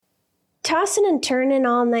tossing and turning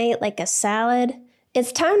all night like a salad?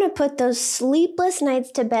 It's time to put those sleepless nights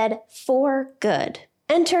to bed for good.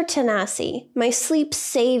 Enter Tanasi, my sleep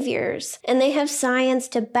saviors, and they have science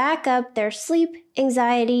to back up their sleep,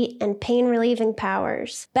 anxiety, and pain-relieving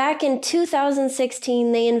powers. Back in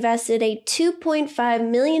 2016, they invested a $2.5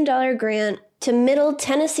 million grant to Middle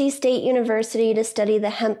Tennessee State University to study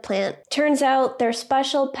the hemp plant. Turns out their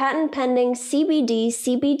special patent-pending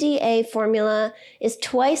CBD-CBDA formula is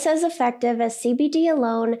twice as effective as CBD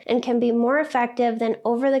alone and can be more effective than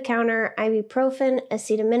over-the-counter ibuprofen,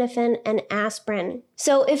 acetaminophen, and aspirin.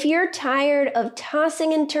 So if you're tired of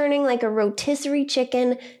tossing and turning like a rotisserie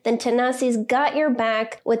chicken, then Tanasi's got your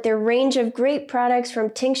back with their range of great products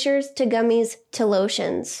from tinctures to gummies to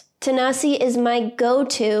lotions. Tanasi is my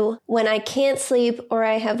go-to when I can't sleep or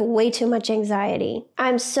I have way too much anxiety.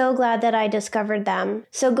 I'm so glad that I discovered them.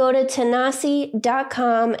 So go to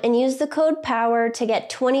Tanasi.com and use the code POWER to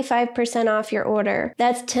get 25% off your order.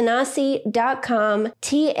 That's Tanasi.com,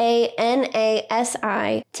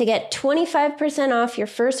 Tanasi, to get 25% off your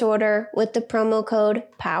first order with the promo code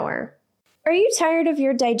POWER. Are you tired of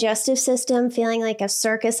your digestive system feeling like a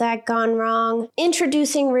circus act gone wrong?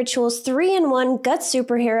 Introducing Ritual's 3-in-1 gut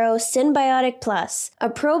superhero, Synbiotic Plus. A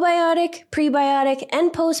probiotic, prebiotic,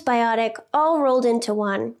 and postbiotic all rolled into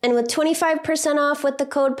one. And with 25% off with the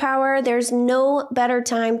code POWER, there's no better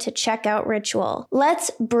time to check out Ritual. Let's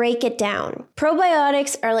break it down.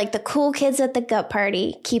 Probiotics are like the cool kids at the gut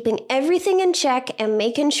party, keeping everything in check and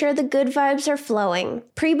making sure the good vibes are flowing.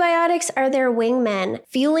 Prebiotics are their wingmen,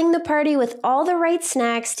 fueling the party with all the right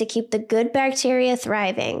snacks to keep the good bacteria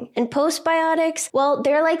thriving. And postbiotics, well,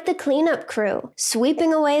 they're like the cleanup crew,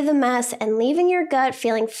 sweeping away the mess and leaving your gut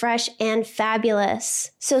feeling fresh and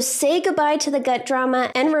fabulous. So say goodbye to the gut drama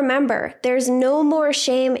and remember, there's no more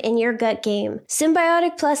shame in your gut game.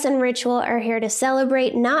 Synbiotic Plus and Ritual are here to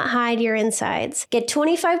celebrate, not hide your insides. Get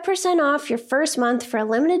 25% off your first month for a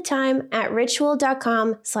limited time at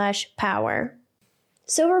ritual.com/power.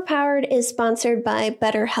 Sober Powered is sponsored by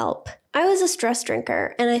BetterHelp. I was a stress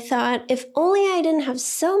drinker, and I thought, if only I didn't have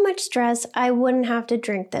so much stress, I wouldn't have to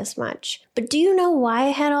drink this much. But do you know why I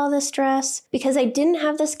had all this stress? Because I didn't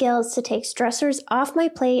have the skills to take stressors off my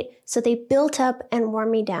plate, so they built up and wore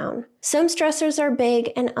me down. Some stressors are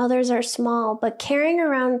big and others are small, but carrying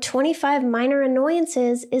around 25 minor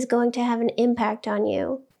annoyances is going to have an impact on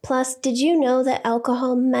you. Plus, did you know that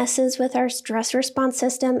alcohol messes with our stress response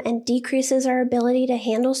system and decreases our ability to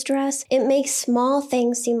handle stress? It makes small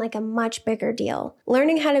things seem like a much bigger deal.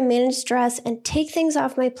 Learning how to manage stress and take things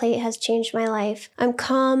off my plate has changed my life. I'm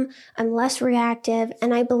calm, I'm less reactive,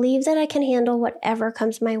 and I believe that I can handle whatever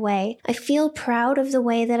comes my way. I feel proud of the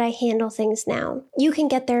way that I handle things now. You can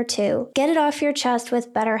get there too. Get it off your chest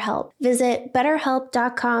with BetterHelp. Visit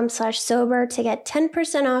betterhelp.com/sober to get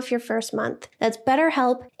 10% off your first month. That's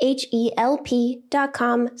BetterHelp,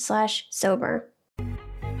 HELP.com/sober.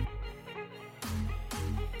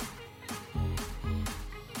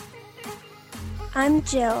 I'm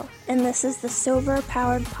Jill, and this is the Sober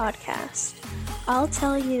Powered Podcast. I'll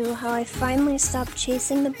tell you how I finally stopped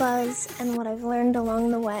chasing the buzz and what I've learned along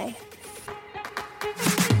the way.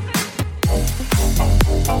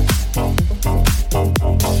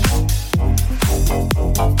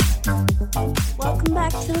 Welcome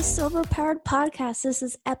back to the Sober Powered Podcast. This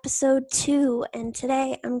is episode 2, and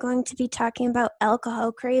today I'm going to be talking about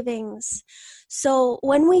alcohol cravings. So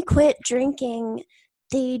when we quit drinking,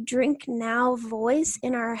 the drink now voice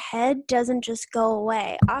in our head doesn't just go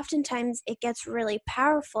away. Oftentimes it gets really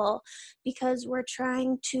powerful because we're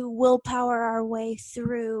trying to willpower our way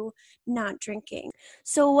through not drinking.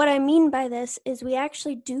 So what I mean by this is we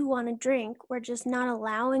actually do want to drink. We're just not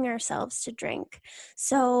allowing ourselves to drink.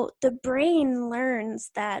 So the brain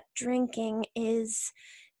learns that drinking is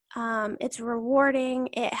it's rewarding.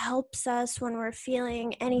 It helps us when we're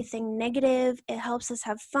feeling anything negative. It helps us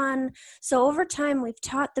have fun. So over time, we've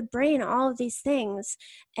taught the brain all of these things,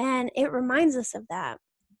 and it reminds us of that.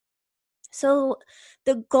 So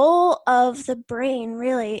the goal of the brain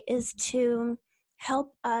really is to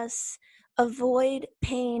help us avoid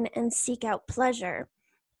pain and seek out pleasure.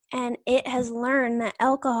 And it has learned that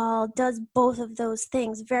alcohol does both of those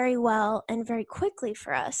things very well and very quickly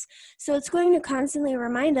for us. So it's going to constantly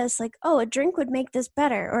remind us like, oh, a drink would make this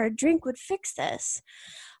better, or a drink would fix this.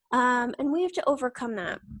 And we have to overcome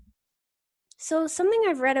that. So something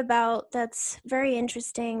I've read about that's very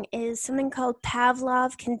interesting is something called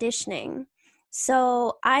Pavlov conditioning.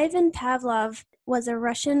 So Ivan Pavlov was a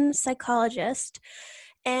Russian psychologist,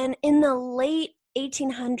 and in the late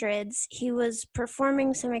 1800s, he was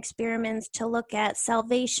performing some experiments to look at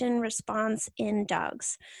salivation response in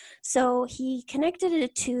dogs. So he connected a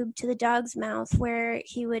tube to the dog's mouth where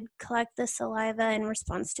he would collect the saliva in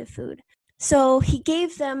response to food. So he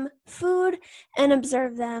gave them food and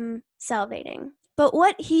observed them salivating. But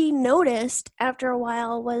what he noticed after a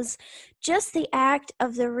while was just the act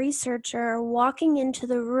of the researcher walking into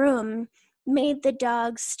the room made the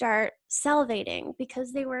dogs start salivating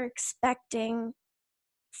because they were expecting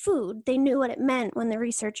food. They knew what it meant when the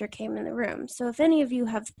researcher came in the room. So if any of you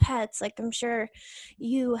have pets, like I'm sure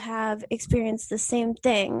you have experienced the same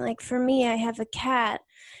thing. Like for me, I have a cat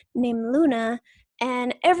named Luna,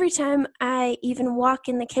 and every time I even walk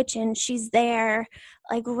in the kitchen, she's there,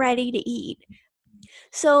 like ready to eat.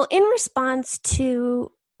 So in response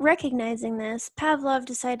to recognizing this, Pavlov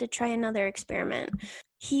decided to try another experiment.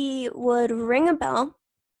 He would ring a bell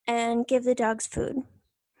and give the dogs food.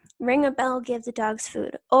 Ring a bell, give the dogs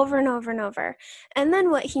food, over and over and over. And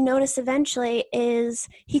then what he noticed eventually is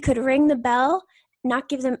he could ring the bell, not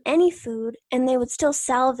give them any food, and they would still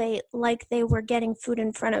salivate like they were getting food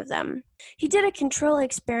in front of them. He did a control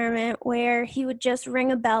experiment where he would just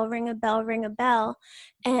ring a bell, ring a bell, ring a bell,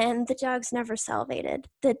 and the dogs never salivated.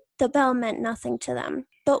 The bell meant nothing to them.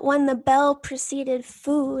 But when the bell preceded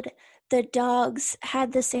food, the dogs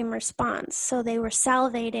had the same response. So they were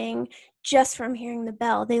salivating just from hearing the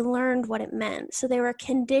bell. They learned what it meant. So they were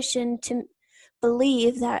conditioned to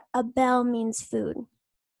believe that a bell means food.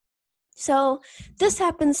 So this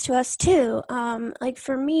happens to us too. Like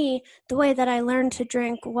for me, the way that I learned to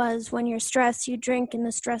drink was when you're stressed, you drink and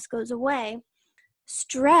the stress goes away.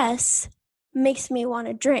 Stress makes me want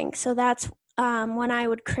to drink. So that's when I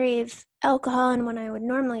would crave alcohol and when I would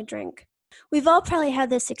normally drink. We've all probably had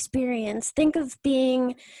this experience. Think of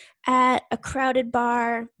being at a crowded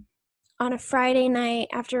bar on a Friday night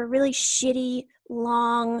after a really shitty,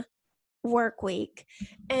 long work week,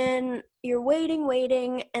 and you're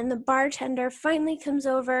waiting, and the bartender finally comes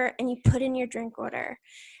over and you put in your drink order,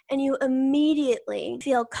 and you immediately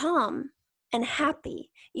feel calm and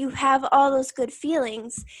happy. You have all those good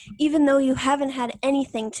feelings, even though you haven't had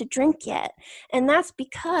anything to drink yet. And that's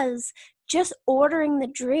because just ordering the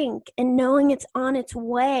drink and knowing it's on its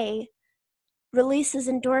way releases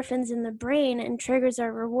endorphins in the brain and triggers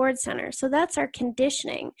our reward center. So that's our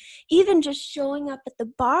conditioning. Even just showing up at the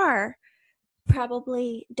bar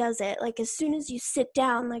probably does it. Like as soon as you sit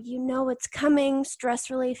down, like you know it's coming, stress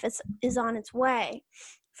relief is on its way.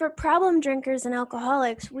 For problem drinkers and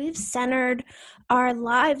alcoholics, we've centered our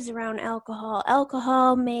lives around alcohol.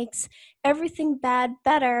 Alcohol makes everything bad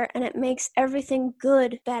better, and it makes everything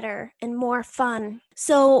good better and more fun.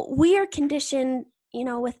 So we are conditioned,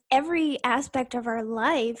 with every aspect of our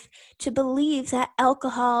life to believe that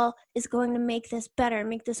alcohol is going to make this better,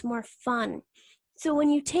 make this more fun. So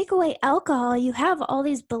when you take away alcohol, you have all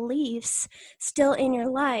these beliefs still in your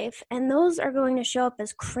life, and those are going to show up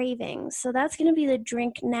as cravings. So that's going to be the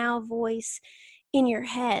drink now voice in your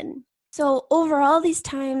head. So over all these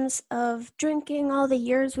times of drinking, all the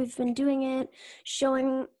years we've been doing it,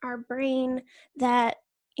 showing our brain that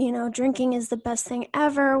drinking is the best thing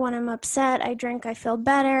ever. When I'm upset, I drink, I feel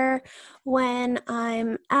better. When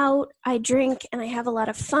I'm out, I drink and I have a lot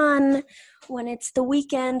of fun. When it's the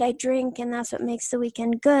weekend, I drink and that's what makes the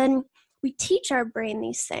weekend good. We teach our brain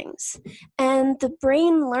these things. And the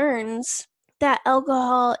brain learns that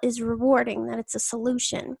alcohol is rewarding, that it's a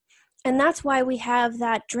solution. And that's why we have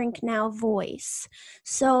that drink now voice.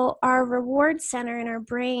 So our reward center in our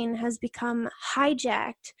brain has become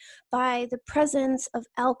hijacked by the presence of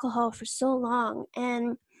alcohol for so long.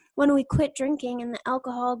 And when we quit drinking and the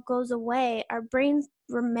alcohol goes away, our brain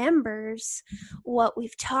remembers what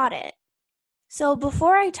we've taught it. So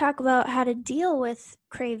before I talk about how to deal with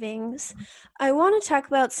cravings, I want to talk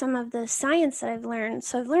about some of the science that I've learned.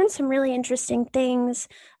 So I've learned some really interesting things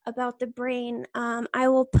about the brain. I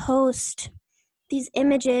will post these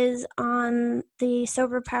images on the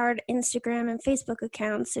Sober Powered Instagram and Facebook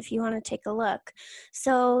accounts if you want to take a look.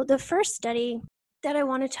 So the first study that I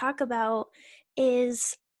want to talk about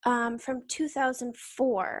is from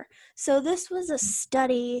 2004. So this was a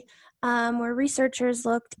study where researchers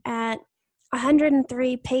looked at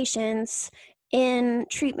 103 patients in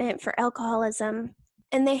treatment for alcoholism,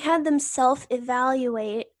 and they had them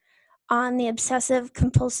self-evaluate on the obsessive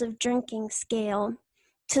compulsive drinking scale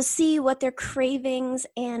to see what their cravings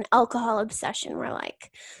and alcohol obsession were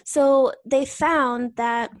like. So they found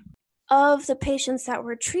that of the patients that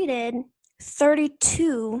were treated,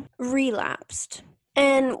 32 relapsed.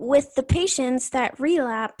 And with the patients that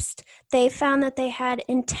relapsed, they found that they had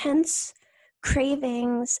intense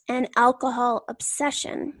cravings and alcohol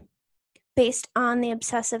obsession based on the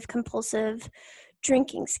obsessive compulsive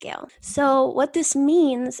drinking scale. So what this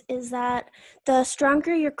means is that the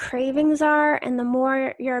stronger your cravings are and the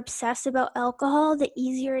more you're obsessed about alcohol, the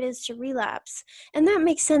easier it is to relapse. And that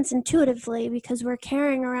makes sense intuitively because we're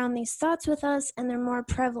carrying around these thoughts with us and they're more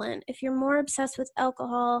prevalent. If you're more obsessed with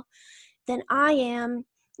alcohol than I am,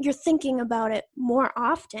 you're thinking about it more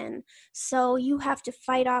often, so you have to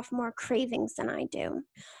fight off more cravings than I do.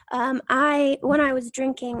 When I was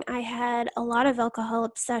drinking, I had a lot of alcohol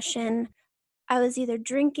obsession. I was either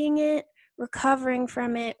drinking it, recovering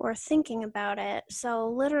from it, or thinking about it. So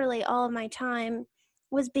literally all of my time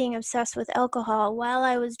was being obsessed with alcohol. While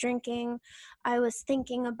I was drinking, I was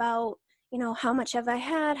thinking about, how much have I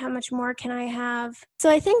had? How much more can I have? So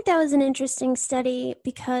I think that was an interesting study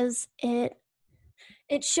because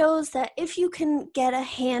it shows that if you can get a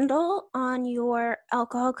handle on your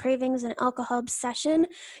alcohol cravings and alcohol obsession,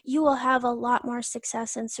 you will have a lot more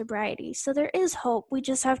success in sobriety. So there is hope. We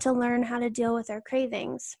just have to learn how to deal with our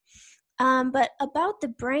cravings. But about the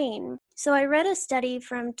brain, so I read a study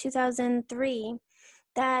from 2003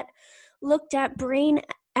 that looked at brain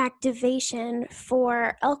activation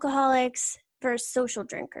for alcoholics versus social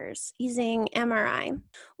drinkers using MRI.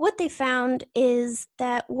 What they found is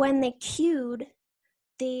that when they cued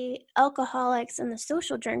the alcoholics and the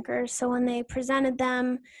social drinkers, so when they presented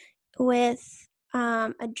them with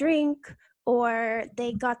a drink or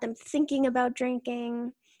they got them thinking about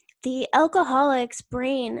drinking, the alcoholic's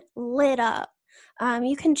brain lit up.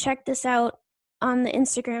 You can check this out on the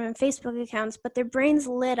Instagram and Facebook accounts, but their brains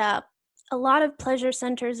lit up. A lot of pleasure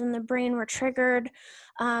centers in the brain were triggered,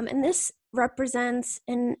 and this represents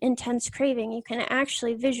an intense craving. You can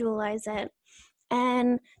actually visualize it.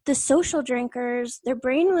 And the social drinkers, their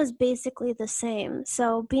brain was basically the same.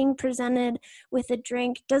 So being presented with a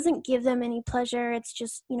drink doesn't give them any pleasure. It's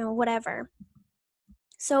just, whatever.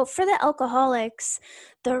 So for the alcoholics,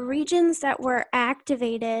 the regions that were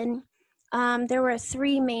activated, there were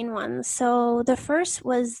three main ones. So the first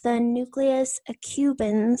was the nucleus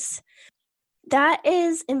accumbens. That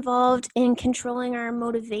is involved in controlling our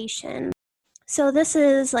motivation. So this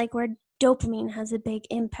is like where dopamine has a big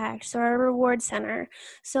impact, so our reward center.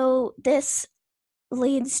 So this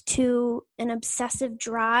leads to an obsessive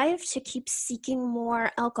drive to keep seeking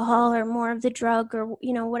more alcohol or more of the drug or,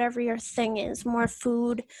 whatever your thing is, more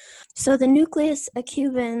food. So the nucleus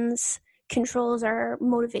accumbens controls our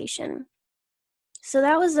motivation. So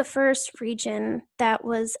that was the first region that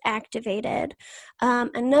was activated.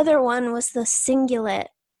 Another one was the cingulate.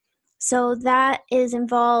 So that is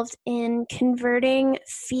involved in converting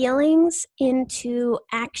feelings into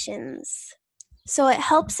actions. So it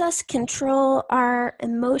helps us control our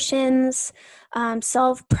emotions,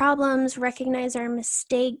 solve problems, recognize our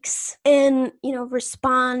mistakes, and,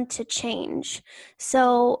 respond to change.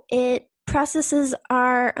 So it processes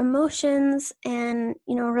our emotions and,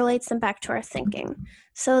 relates them back to our thinking.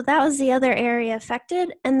 So that was the other area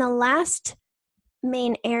affected. And the last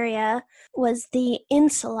main area was the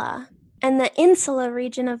insula. And the insula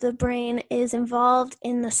region of the brain is involved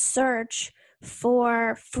in the search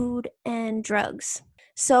for food and drugs.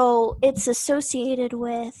 So it's associated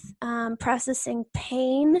with processing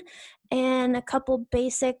pain and a couple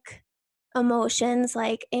basic emotions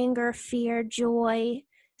like anger, fear, joy,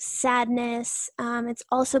 sadness. It's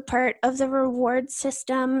also part of the reward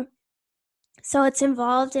system. So it's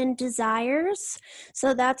involved in desires.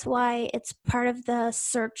 So that's why it's part of the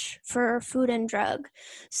search for food and drug.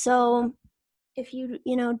 So if you,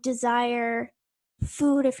 desire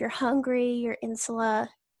food, if you're hungry, your insula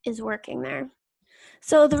is working there.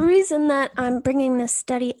 So the reason that I'm bringing this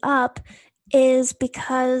study up is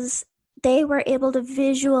because they were able to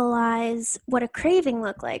visualize what a craving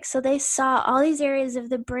looked like. So they saw all these areas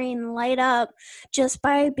of the brain light up just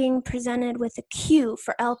by being presented with a cue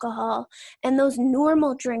for alcohol. And those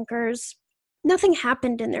normal drinkers, nothing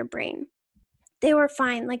happened in their brain. They were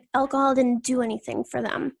fine. Like alcohol didn't do anything for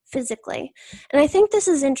them physically. And I think this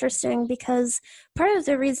is interesting because part of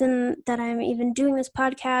the reason that I'm even doing this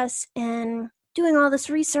podcast and doing all this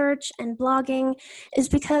research and blogging is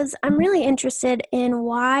because I'm really interested in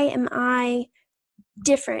why am I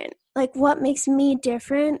different? Like what makes me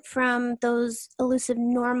different from those elusive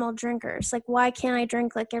normal drinkers? Like why can't I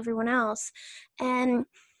drink like everyone else? And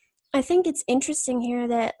I think it's interesting here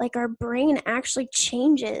that like our brain actually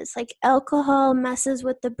changes. Like alcohol messes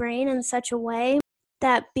with the brain in such a way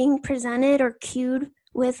that being presented or cued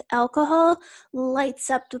with alcohol lights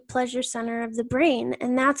up the pleasure center of the brain.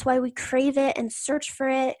 And that's why we crave it and search for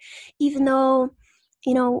it, even though,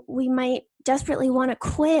 we might desperately want to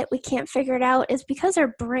quit, we can't figure it out, is because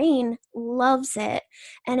our brain loves it,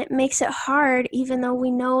 and it makes it hard, even though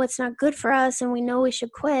we know it's not good for us and we know we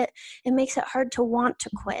should quit, it makes it hard to want to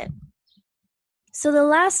quit. So the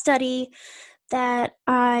last study that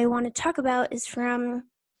I want to talk about is from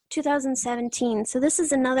 2017. So this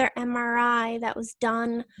is another MRI that was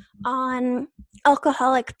done on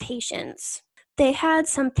alcoholic patients. They had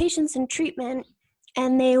some patients in treatment,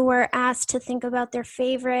 and they were asked to think about their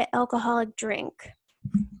favorite alcoholic drink.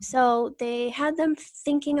 So they had them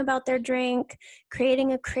thinking about their drink,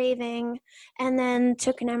 creating a craving, and then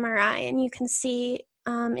took an MRI. And you can see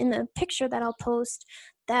in the picture that I'll post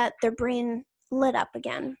that their brain lit up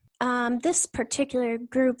again. This particular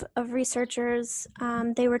group of researchers,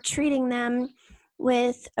 they were treating them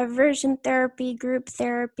with aversion therapy, group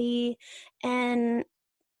therapy, and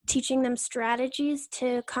teaching them strategies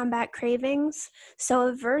to combat cravings. So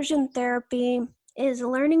aversion therapy is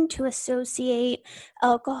learning to associate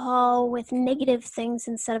alcohol with negative things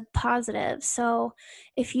instead of positive. So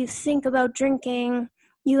if you think about drinking,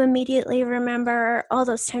 you immediately remember all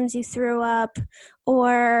those times you threw up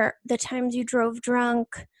or the times you drove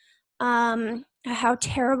drunk, how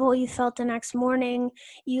terrible you felt the next morning.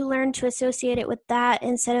 You learn to associate it with that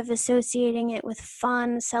instead of associating it with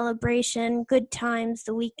fun, celebration, good times,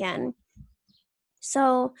 the weekend.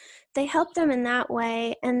 So they helped them in that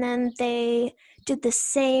way, and then they did the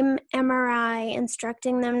same MRI,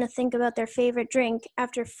 instructing them to think about their favorite drink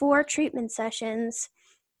after 4 treatment sessions,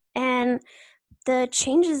 and the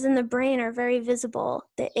changes in the brain are very visible.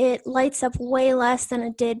 It lights up way less than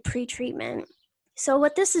it did pre-treatment. So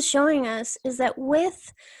what this is showing us is that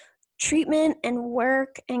with treatment and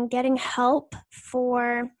work and getting help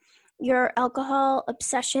for your alcohol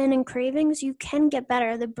obsession and cravings, you can get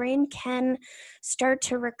better. The brain can start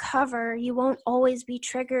to recover. You won't always be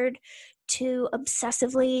triggered to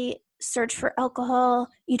obsessively search for alcohol.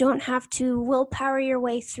 You don't have to willpower your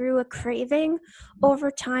way through a craving.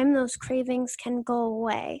 Over time, those cravings can go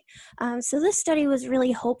away. So this study was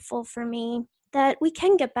really hopeful for me that we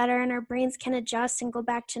can get better and our brains can adjust and go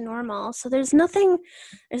back to normal. So there's nothing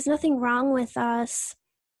wrong with us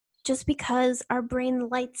just because our brain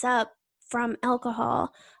lights up from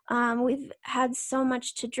alcohol. We've had so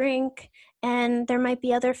much to drink, and there might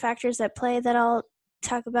be other factors at play that I'll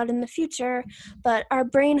talk about in the future, but our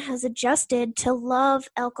brain has adjusted to love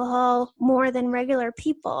alcohol more than regular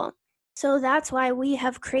people. So that's why we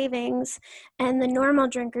have cravings and the normal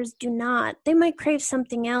drinkers do not. They might crave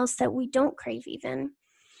something else that we don't crave even.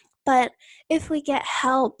 But if we get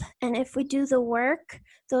help and if we do the work,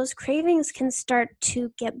 those cravings can start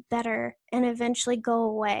to get better and eventually go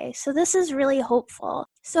away. So this is really hopeful.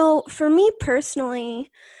 So for me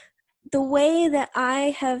personally, the way that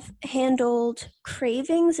I have handled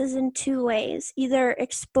cravings is in 2 ways, either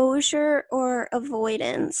exposure or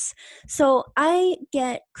avoidance. So I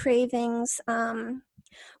get cravings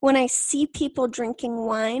when I see people drinking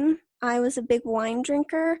wine. I was a big wine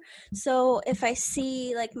drinker. So if I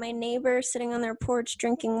see like my neighbor sitting on their porch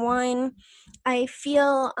drinking wine, I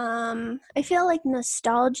feel like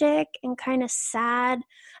nostalgic and kind of sad.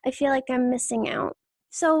 I feel like I'm missing out.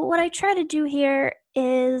 So what I try to do here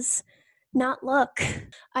is not look.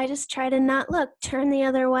 I just try to not look, turn the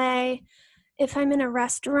other way. If I'm in a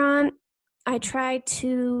restaurant, I try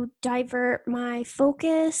to divert my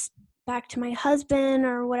focus back to my husband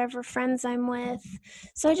or whatever friends I'm with.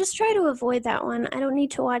 So I just try to avoid that one. I don't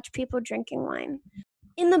need to watch people drinking wine.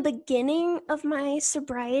 In the beginning of my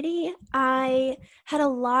sobriety, I had a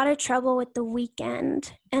lot of trouble with the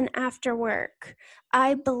weekend and after work.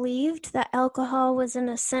 I believed that alcohol was an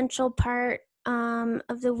essential part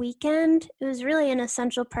of the weekend. It was really an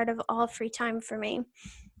essential part of all free time for me.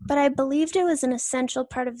 But I believed it was an essential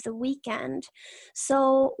part of the weekend.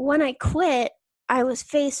 So when I quit, I was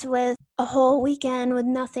faced with a whole weekend with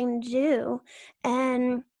nothing to do.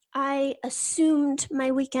 And I assumed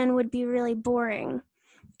my weekend would be really boring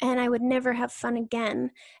and I would never have fun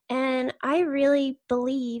again. And I really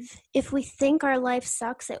believe if we think our life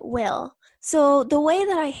sucks, it will. So the way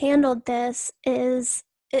that I handled this is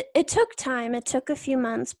it took time. It took a few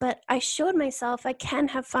months, but I showed myself I can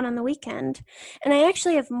have fun on the weekend. And I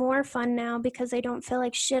actually have more fun now because I don't feel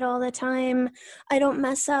like shit all the time. I don't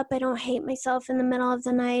mess up. I don't hate myself in the middle of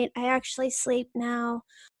the night. I actually sleep now.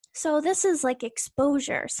 So this is like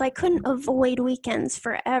exposure. So I couldn't avoid weekends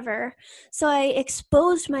forever. So I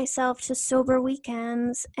exposed myself to sober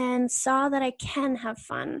weekends and saw that I can have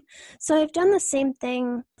fun. So I've done the same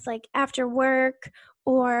thing like after work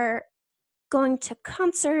or going to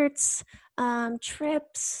concerts,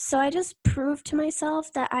 trips. So I just proved to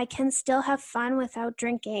myself that I can still have fun without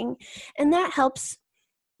drinking. And that helps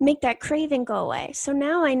make that craving go away. So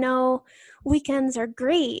now I know weekends are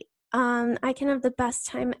great. I can have the best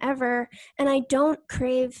time ever, and I don't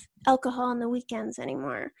crave alcohol on the weekends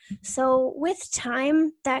anymore. So with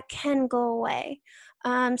time, that can go away.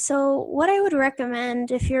 So what I would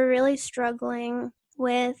recommend if you're really struggling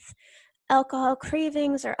with alcohol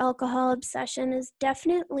cravings or alcohol obsession is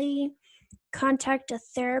definitely contact a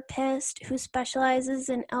therapist who specializes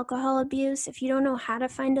in alcohol abuse. If you don't know how to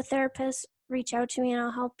find a therapist, reach out to me and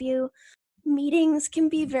I'll help you. Meetings can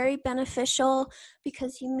be very beneficial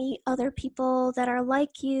because you meet other people that are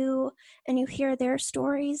like you and you hear their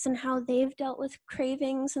stories and how they've dealt with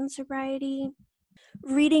cravings and sobriety.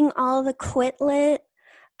 Reading all the Quitlet.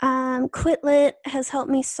 Quitlet has helped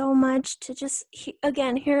me so much to just,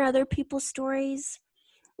 again, hear other people's stories,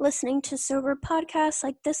 listening to sober podcasts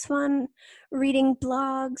like this one, reading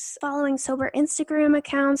blogs, following sober Instagram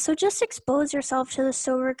accounts. So just expose yourself to the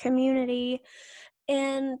sober community.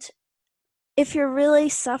 And if you're really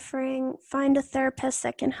suffering, find a therapist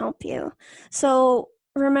that can help you. So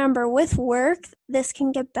remember, with work, this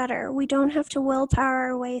can get better. We don't have to willpower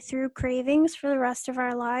our way through cravings for the rest of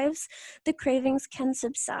our lives. The cravings can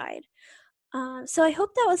subside. So I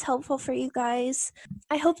hope that was helpful for you guys.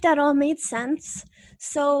 I hope that all made sense.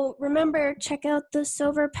 So remember, check out the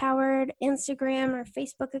Sober Powered Instagram or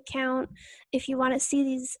Facebook account if you want to see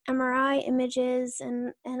these MRI images,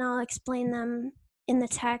 and I'll explain them in the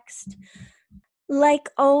text. Like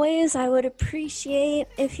always, I would appreciate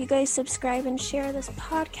if you guys subscribe and share this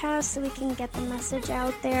podcast so we can get the message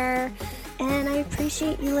out there. And I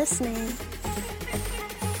appreciate you listening.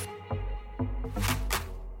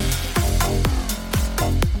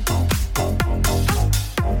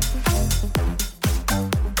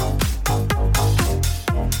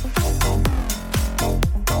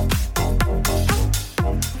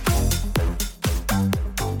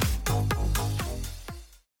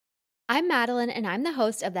 I'm Madeline, and I'm the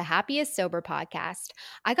host of the Happiest Sober podcast.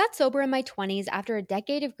 I got sober in my 20s after a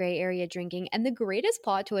decade of gray area drinking, and the greatest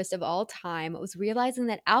plot twist of all time was realizing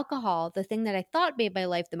that alcohol, the thing that I thought made my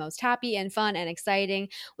life the most happy and fun and exciting,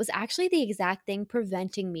 was actually the exact thing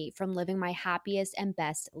preventing me from living my happiest and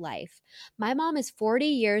best life. My mom is 40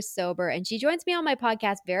 years sober, and she joins me on my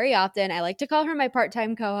podcast very often. I like to call her my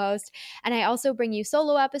part-time co-host, and I also bring you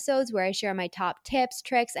solo episodes where I share my top tips,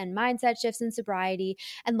 tricks, and mindset shifts in sobriety,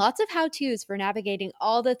 and lots of how-tos for navigating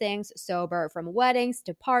all the things sober, from weddings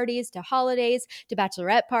to parties to holidays to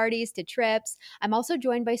bachelorette parties to trips. I'm also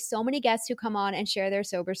joined by so many guests who come on and share their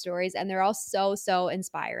sober stories, and they're all so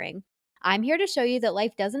inspiring. I'm here to show you that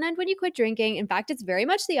life doesn't end when you quit drinking. In fact, it's very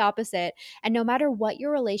much the opposite. And no matter what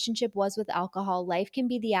your relationship was with alcohol, life can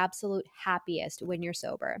be the absolute happiest when you're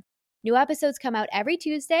sober. New episodes come out every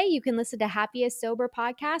Tuesday. You can listen to Happiest Sober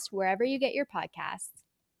podcast wherever you get your podcasts.